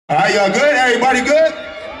All right, y'all good? Everybody good?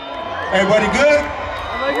 Everybody good?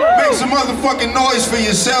 Make some motherfucking noise for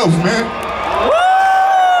yourself, man. Woo!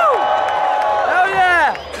 Hell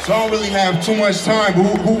yeah! So I don't really have too much time, but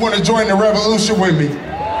who want to join the revolution with me?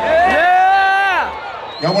 Yeah!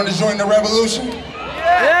 Y'all want to join the revolution?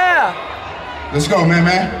 Yeah! Let's go, man.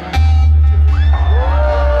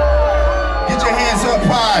 Get your hands up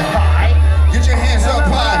high. Get your hands up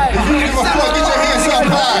high. If you don't give a fuck, get your hands up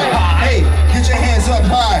high. Hey, get your hands up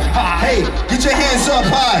high. Hey, get your hands up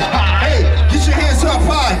high. Hey, get your hands up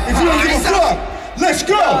high. If you don't give a fuck, let's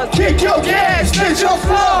go. Kick your gas, spit your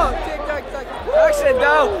flow.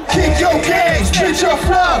 Kick your gas, spit your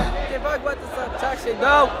flow.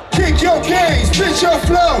 Kick your gas, spit your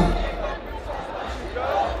flow.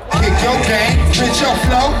 Kick your game, spit your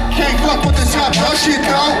flow. Can't fuck with the top dog shit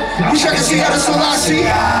though. Wish I could see how the Selassie.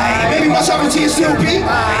 Maybe my sovereignty is still beat.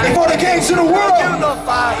 They brought the game to the world.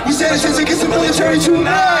 We said it's just against the military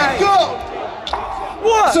tonight. Go!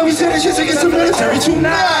 What? So we said it's just against the military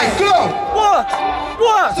tonight. Go! What?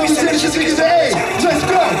 What? So we said it's just against the A. Let's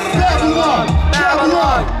go! Babylon!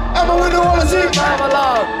 Babylon! I'm a winner on the team.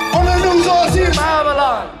 Babylon! On the news all team.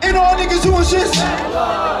 Babylon! And all niggas doing shit.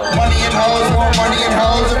 Money and hoes, more money and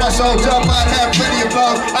hoes. If I sold up, I'd have plenty of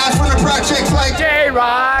blows. Eyes from the projects like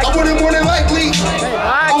J-Ride. I wouldn't more than likely.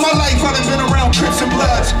 All my life I done been around Crips and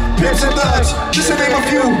Bloods, Pimps and Thugs, just to name a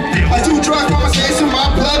few. I do drugs, mama says in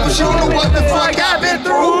my blood, but you don't know what the fuck I've been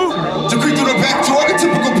through. To creep through the back door, the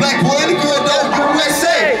typical black boy in the good old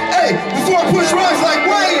USA. Hey, before I push runs like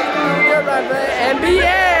Wayne.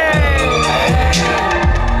 NBA.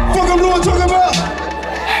 Fuck I'm Lord talking about.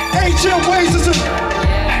 Ancient ways is a.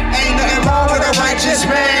 Ain't nothing wrong with a righteous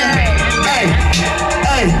man. Hey,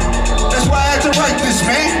 that's why I had to write this,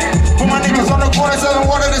 man. For my niggas on the corner selling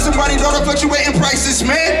water to somebody don't fluctuating prices,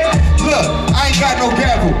 man. Look, I ain't got no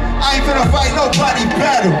gavel. I ain't finna fight nobody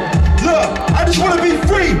battle. Look, I just wanna be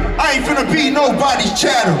free. I ain't finna be nobody's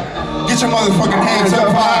chattel. Get your motherfucking hands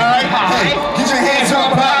up high. Hey, get your hands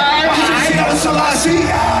up high. Get your hands up Selassie.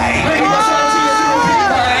 Make my sovereignty is still beat.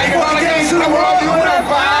 They brought the games to the world. You wanna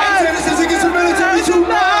fight? Genesis against the military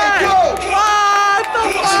tonight. Go.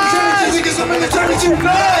 Genesis against the military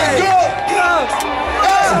tonight. Go.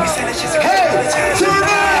 Hey,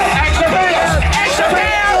 tonight. Extra pills. Extra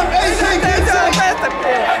pills.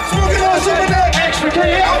 Smoking on some of that extra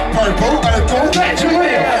kill. Purple, earthful, natural.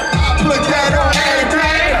 I put that on everything.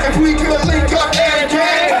 If we could link up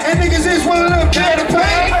everything, and niggas is willing to pay the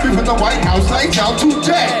pay. We put the White House lights out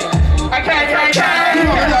today. I can't. You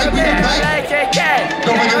know I like being paid.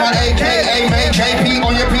 Don't forget my AKA, man, JP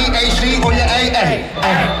on your PhD on your AA.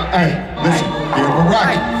 Hey, listen, you're a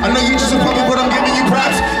rocket. I know you just a puppet, but I'm giving you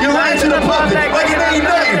props. You're lying to the public like it ain't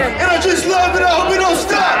nothing. And I just love it, I hope it don't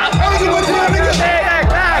stop. I don't give a fuck, nigga.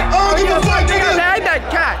 I don't give a fuck, nigga.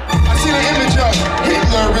 I see the image of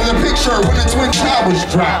Hitler in the picture when the Twin Towers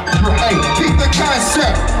drop. Hey, keep the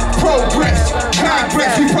concept. Progress,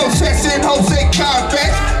 Congress, we processing Jose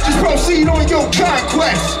Convex. Just proceed on your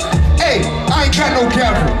conquest. Hey, I ain't got no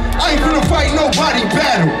gavel. I ain't gonna fight nobody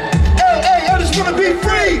battle. LA, I just wanna be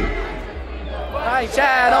free.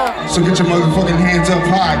 So get your motherfucking hands up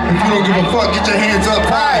high. If you don't give a fuck, get your hands up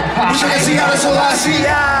high. Wish I could see how the Selassie.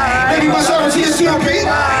 Maybe my sovereignty is still beat.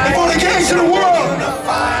 They brought the games to the world.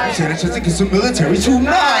 We said it's just against the military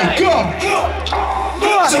tonight. Go.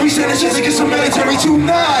 So we said it's just against the military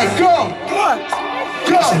tonight. Go. Go.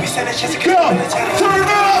 Turn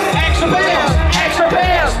up. Extra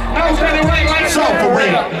pills. No standing right like So for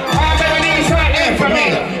real. All baby needs her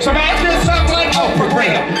infamy. So man, this up like Oprah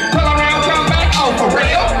Grill. Pull around, come back, oh for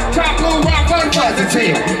real. Top blue rock, one fuzzy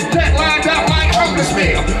teal. That lined up like homeless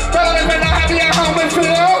meal. Fellas been how be at home and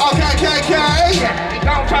feel. Okay.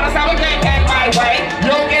 Don't try to stop a game that my way.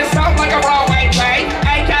 You'll get stuck like a Broadway play.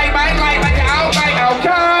 AK bang like an old way,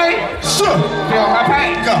 okay? Sure. Feel my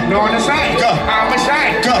pain. Go. Knowing the same. Go. I'm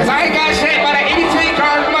ashamed. Go. Cause I ain't got shit but an ET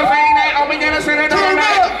card from my vein that on me innocent and all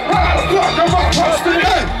night. How the fuck am I supposed to be?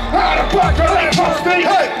 How the fuck am I supposed to be?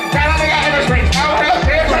 Got a nigga in the streets. Oh hell,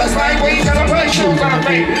 there's just like weeds and a play shoes on the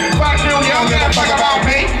feet. Fuck you don't give a fuck about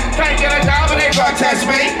me. Can't get a job and they drug test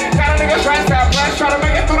me. Got a nigga stressed out, blessed, try to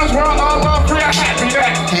make it through this world all love free. I'm happy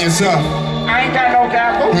that. Hands up. I ain't got no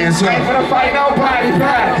gavel. Hands up. I ain't finna fight nobody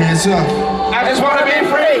battle. Hands up. I just wanna be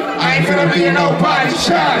free. I ain't finna be nobody's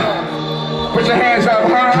child. Put your hands up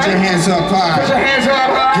high. Put your hands up high. Put your hands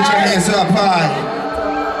up high. Put your hands up high.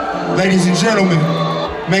 Ladies and gentlemen,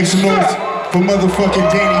 make some noise for motherfucking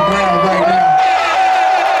Danny Brown right now.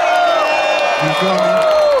 You feel me?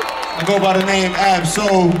 I go by the name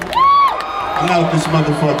Ab-Soul. I'm out this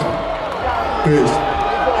motherfucker. Peace.